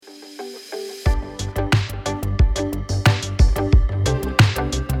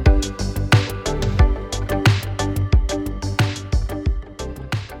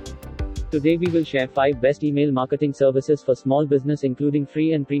Today we will share 5 best email marketing services for small business including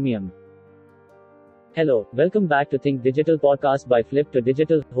free and premium. Hello, welcome back to Think Digital podcast by Flip to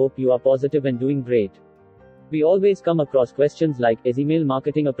Digital. Hope you are positive and doing great. We always come across questions like, is email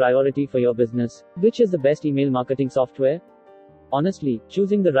marketing a priority for your business? Which is the best email marketing software? Honestly,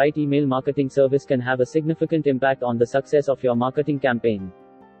 choosing the right email marketing service can have a significant impact on the success of your marketing campaign.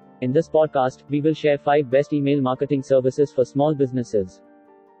 In this podcast, we will share 5 best email marketing services for small businesses.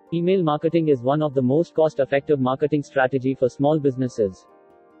 Email marketing is one of the most cost-effective marketing strategy for small businesses.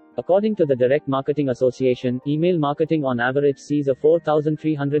 According to the Direct Marketing Association, email marketing on average sees a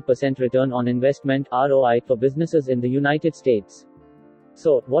 4,300% return on investment (ROI) for businesses in the United States.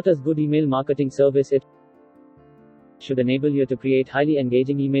 So, what is good email marketing service? It should enable you to create highly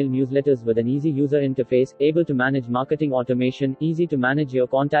engaging email newsletters with an easy user interface, able to manage marketing automation, easy to manage your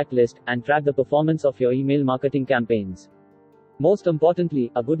contact list, and track the performance of your email marketing campaigns. Most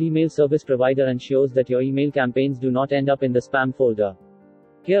importantly, a good email service provider ensures that your email campaigns do not end up in the spam folder.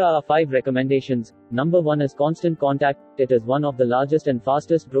 Here are our 5 recommendations. Number 1 is Constant Contact. It is one of the largest and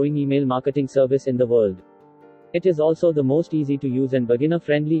fastest growing email marketing service in the world. It is also the most easy to use and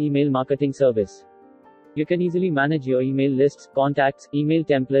beginner-friendly email marketing service. You can easily manage your email lists, contacts, email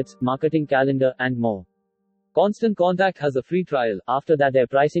templates, marketing calendar, and more. Constant Contact has a free trial. After that, their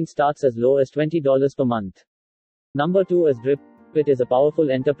pricing starts as low as $20 per month. Number 2 is Drip. It is a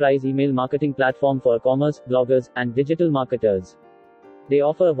powerful enterprise email marketing platform for e-commerce, bloggers, and digital marketers. They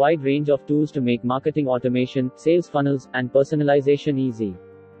offer a wide range of tools to make marketing automation, sales funnels, and personalization easy.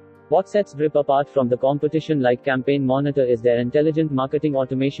 What sets Drip apart from the competition like Campaign Monitor is their intelligent marketing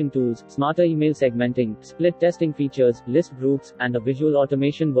automation tools, smarter email segmenting, split testing features, list groups, and a visual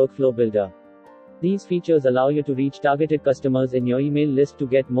automation workflow builder. These features allow you to reach targeted customers in your email list to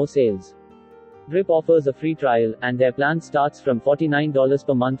get more sales. Drip offers a free trial, and their plan starts from $49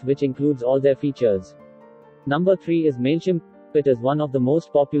 per month, which includes all their features. Number 3 is MailChimp. It is one of the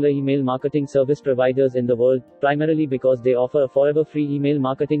most popular email marketing service providers in the world, primarily because they offer a forever free email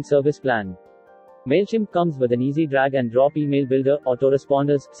marketing service plan. MailChimp comes with an easy drag and drop email builder,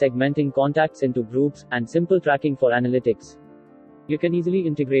 autoresponders, segmenting contacts into groups, and simple tracking for analytics. You can easily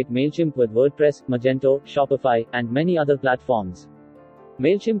integrate MailChimp with WordPress, Magento, Shopify, and many other platforms.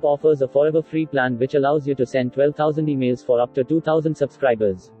 MailChimp offers a forever free plan which allows you to send 12,000 emails for up to 2,000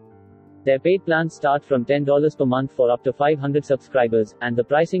 subscribers. Their paid plans start from $10 per month for up to 500 subscribers, and the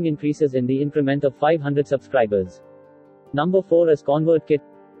pricing increases in the increment of 500 subscribers. Number 4 is ConvertKit.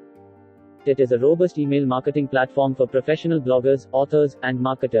 It is a robust email marketing platform for professional bloggers, authors, and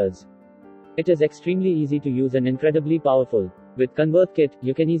marketers. It is extremely easy to use and incredibly powerful. With ConvertKit,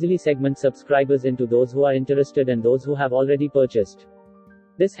 you can easily segment subscribers into those who are interested and those who have already purchased.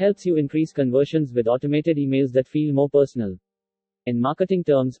 This helps you increase conversions with automated emails that feel more personal. In marketing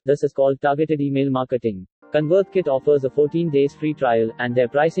terms, this is called targeted email marketing. ConvertKit offers a 14 days free trial, and their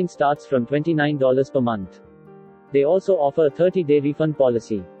pricing starts from $29 per month. They also offer a 30-day refund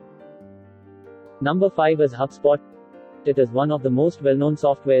policy. Number 5 is HubSpot. It is one of the most well-known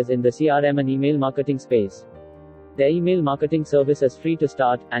softwares in the CRM and email marketing space. Their email marketing service is free to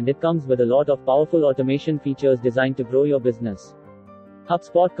start, and it comes with a lot of powerful automation features designed to grow your business.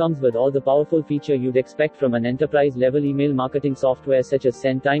 HubSpot comes with all the powerful features you'd expect from an enterprise-level email marketing software such as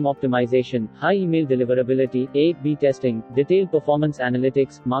send time optimization, high email deliverability, A/B testing, detailed performance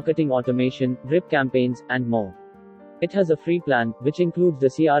analytics, marketing automation, drip campaigns, and more. It has a free plan, which includes the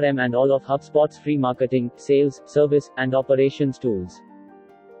CRM and all of HubSpot's free marketing, sales, service, and operations tools.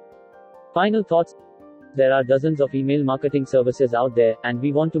 Final thoughts. There are dozens of email marketing services out there, and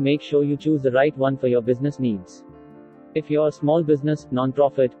we want to make sure you choose the right one for your business needs. If you're a small business,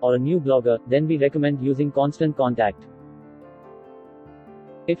 non-profit, or a new blogger, then we recommend using Constant Contact.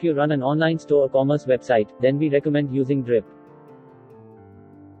 If you run an online store or commerce website, then we recommend using Drip.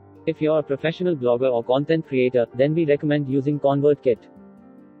 If you're a professional blogger or content creator, then we recommend using ConvertKit.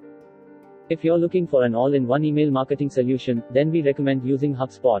 If you're looking for an all-in-one email marketing solution, then we recommend using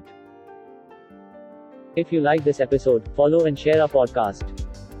HubSpot. If you like this episode, follow and share our podcast.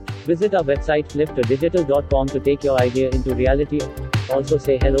 Visit our website fliptodigital.com to take your idea into reality. Also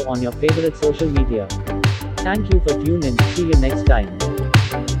say hello on your favorite social media. Thank you for tuning in. See you next time.